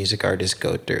like music artists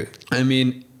go through. I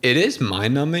mean, it is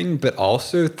mind-numbing, but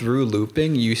also through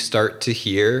looping, you start to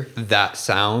hear that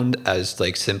sound as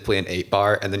like simply an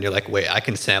 8-bar, and then you're like, wait, I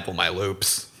can sample my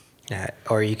loops. Yeah,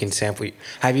 or you can sample.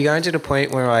 Have you gotten to the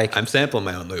point where like I'm sampling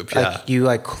my own loops? Like you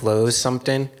like close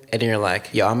something and then you're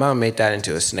like, yo, I'm gonna make that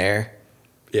into a snare.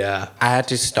 Yeah. I had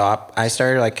to stop. I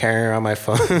started like carrying around my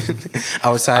phone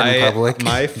outside in public,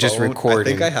 my phone, just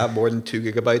recording. I think I have more than 2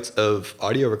 gigabytes of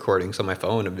audio recordings on my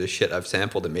phone of the shit I've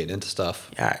sampled and made into stuff.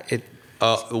 Yeah.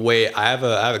 Oh wait, I have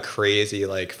a crazy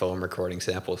like phone recording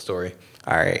sample story.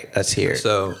 All right, let's hear it.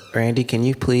 So, Randy, can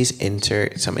you please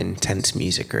insert some intense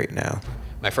music right now?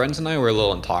 My friends and I were a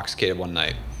little intoxicated one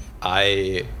night.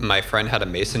 My friend had a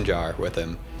mason jar with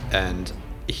him, and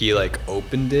he like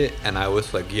opened it, and I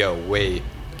was like, yo, wait,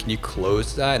 can you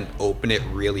close that and open it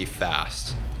really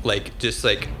fast? Like, just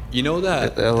like, you know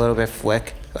that? A little bit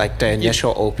flick, like the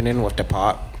initial opening with the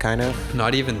pop, kind of?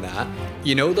 Not even that.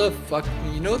 You know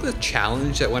the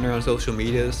challenge that went around social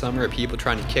media this summer of people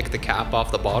trying to kick the cap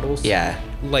off the bottles? Yeah.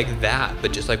 Like that,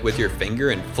 but just like with your finger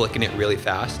and flicking it really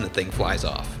fast and the thing flies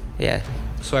off. Yeah.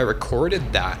 So I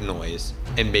recorded that noise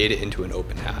and made it into an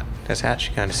open hat. That's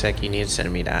actually kind of sick. You need to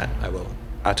send me that. I will.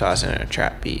 I'll toss in a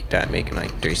trap beat that I make in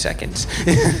like 3 seconds.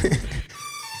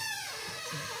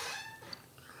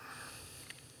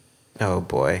 Oh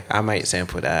boy, I might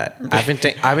sample that. I've been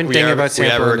thinking about sampling. We have this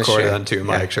recorded shit. on 2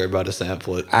 mics. We're about to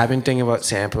sample it. I've been thinking about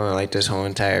sampling like this whole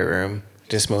entire room,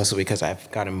 just mostly because I've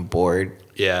gotten bored.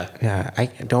 Yeah. Yeah, I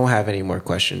don't have any more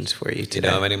questions for you today.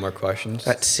 You don't have any more questions?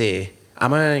 Let's see. I'm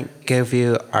gonna give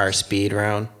you our speed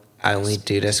round. I only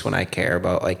do this when I care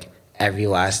about like every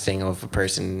last thing of a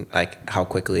person, like how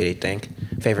quickly they think.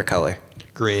 Favorite color?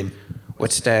 Green.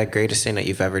 What's the greatest thing that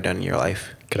you've ever done in your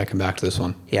life? Can I come back to this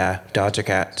one? Yeah, dogs or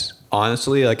cats?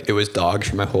 Honestly, like it was dogs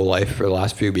for my whole life. For the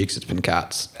last few weeks, it's been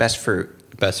cats. Best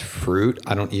fruit? Best fruit?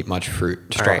 I don't eat much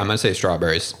fruit. All right. I'm going to say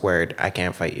strawberries. Word. I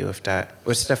can't fight you with that.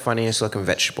 What's the funniest looking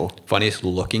vegetable? Funniest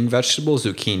looking vegetable?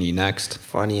 Zucchini next.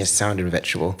 Funniest sounding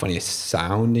vegetable? Funniest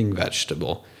sounding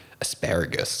vegetable?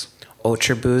 Asparagus.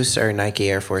 Ultra Boost or Nike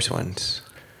Air Force Ones?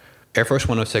 Air Force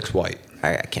 106 white.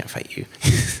 All right, I can't fight you.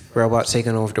 Robots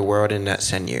taking over the world in the next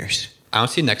 10 years. I don't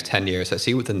see next 10 years. I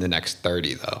see within the next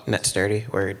 30, though. Next 30?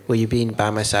 Word. Will you be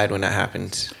by my side when that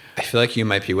happens? I feel like you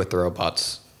might be with the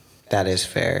robots. That is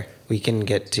fair. We can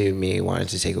get to me wanting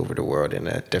to take over the world in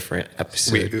a different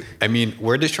episode.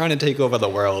 We're just trying to take over the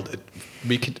world.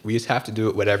 We just have to do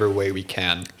it whatever way we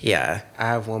can. Yeah. I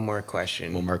have one more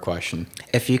question. One more question.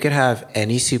 If you could have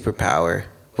any superpower,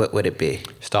 what would it be?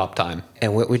 Stop time.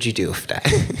 And what would you do with that?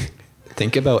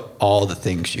 Think about all the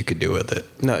things you could do with it.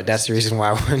 No, that's the reason why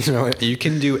I want to know it. You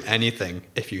can do anything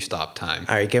if you stop time.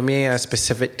 All right, give me a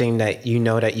specific thing that you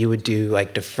know that you would do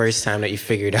like the first time that you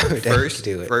figured out that you could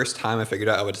do it. First time I figured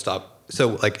out I would stop. So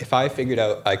like if I figured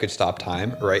out I could stop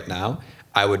time right now,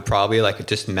 I would probably like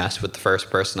just mess with the first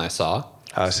person I saw.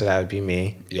 Oh, so that would be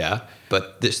me. Yeah.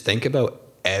 But just think about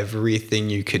everything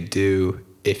you could do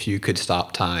if you could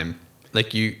stop time.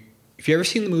 Like if you ever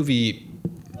seen the movie,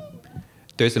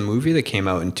 there's a movie that came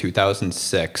out in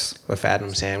 2006. With Adam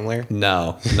Sandler?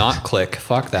 No, not Click.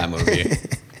 Fuck that movie.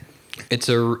 It's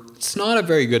not a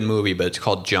very good movie, but it's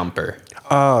called Jumper.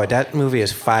 Oh, that movie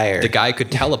is fire. The guy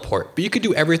could teleport, but you could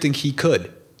do everything he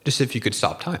could, just if you could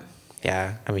stop time.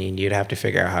 Yeah, I mean, you'd have to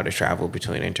figure out how to travel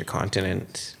between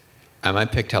intercontinents. I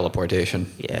might pick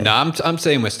teleportation. Yeah. No, I'm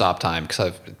saying with stop time because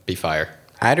I'd be fire.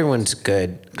 Either one's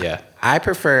good. Yeah. I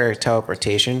prefer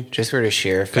teleportation just for the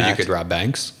sheer fact. Because you could rob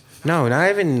banks. No, not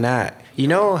even that. You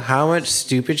know how much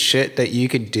stupid shit that you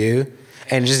could do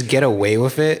and just get away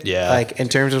with it? Yeah. Like, in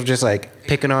terms of just, like,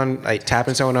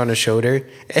 tapping someone on the shoulder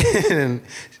and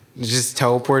just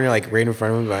teleporting, like, right in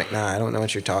front of them. Like, nah, I don't know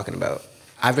what you're talking about.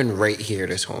 I've been right here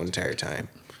this whole entire time.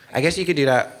 I guess you could do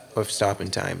that with stopping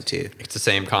time, too. It's the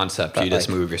same concept. But you just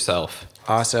like, move yourself.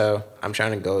 Also, I'm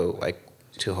trying to go, like,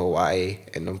 to Hawaii,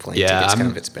 and I'm plane tickets kind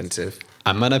of expensive.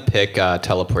 I'm going to pick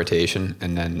teleportation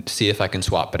and then see if I can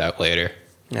swap it out later.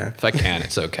 Yeah. If I can,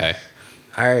 it's okay.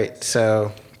 All right,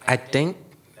 so I think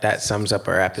that sums up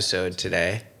our episode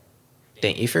today.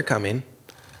 Thank you for coming.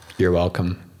 You're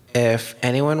welcome. If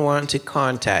anyone wants to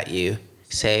contact you,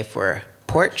 say for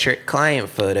portrait client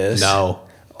photos. No.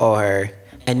 Or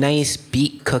a nice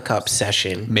beat cook-up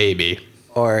session. Maybe.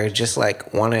 Or just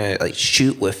like want to like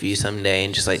shoot with you someday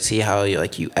and just like see how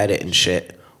you edit and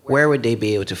shit. Where would they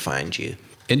be able to find you?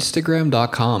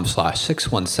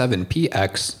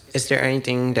 Instagram.com/617px. Is there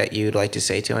anything that you'd like to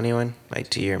say to anyone? Like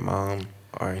to your mom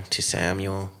or to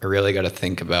Samuel? I really got to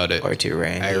think about it. Or to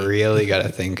Randy? I really got to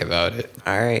think about it.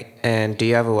 All right. And do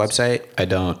you have a website? I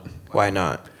don't. Why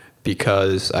not?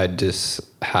 Because I just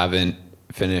haven't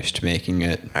finished making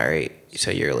it. All right. So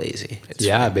you're lazy. It's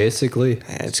fine. Basically.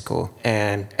 Yeah, it's cool.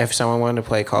 And if someone wanted to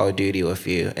play Call of Duty with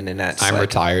you, and then that's I'm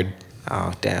retired.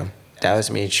 Oh, damn. That was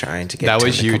me trying to get. That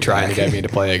was you trying to get me to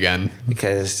play again.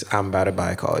 Because I'm about to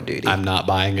buy Call of Duty. I'm not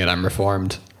buying it. I'm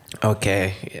reformed.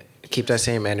 Okay. Yeah. Keep that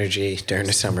same energy during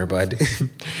the summer, bud.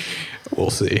 We'll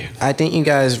see. I thank you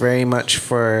guys very much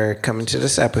for coming to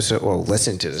this episode. Well,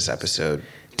 listen to this episode.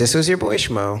 This was your boy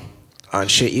Shmo on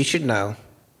Shit You Should Know.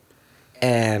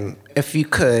 And if you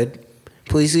could,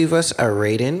 please leave us a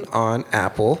rating on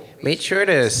Apple. Make sure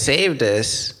to save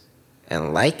this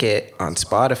and like it on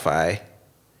Spotify.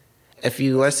 If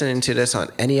you listen to this on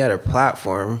any other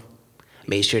platform,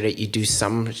 make sure that you do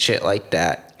some shit like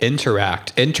that.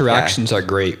 Interact. Interactions are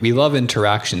great. We love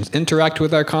interactions. Interact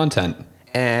with our content.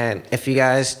 And if you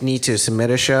guys need to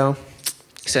submit a show,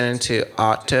 send it to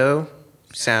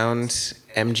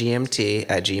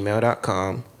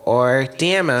ottosoundsmgmt@gmail.com or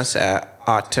DM us at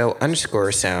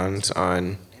otto_sounds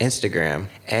on Instagram.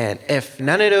 And if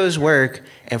none of those work,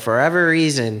 and for whatever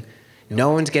reason, no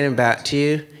one's getting back to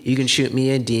you, you can shoot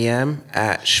me a DM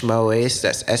at Schmoace,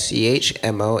 that's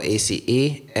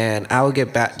SCHMOACE, and I will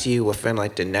get back to you within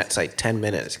like the next 10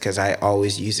 minutes because I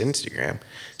always use Instagram.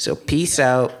 So peace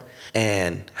out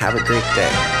and have a great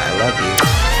day. I love you.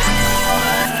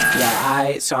 Yeah,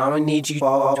 alright, so I'm gonna need you to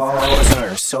follow us on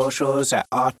our socials at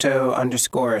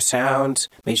otto_sounds.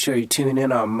 Make sure you tune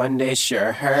in on Monday,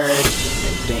 sure heard. And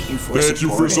thank you for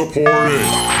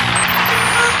supporting.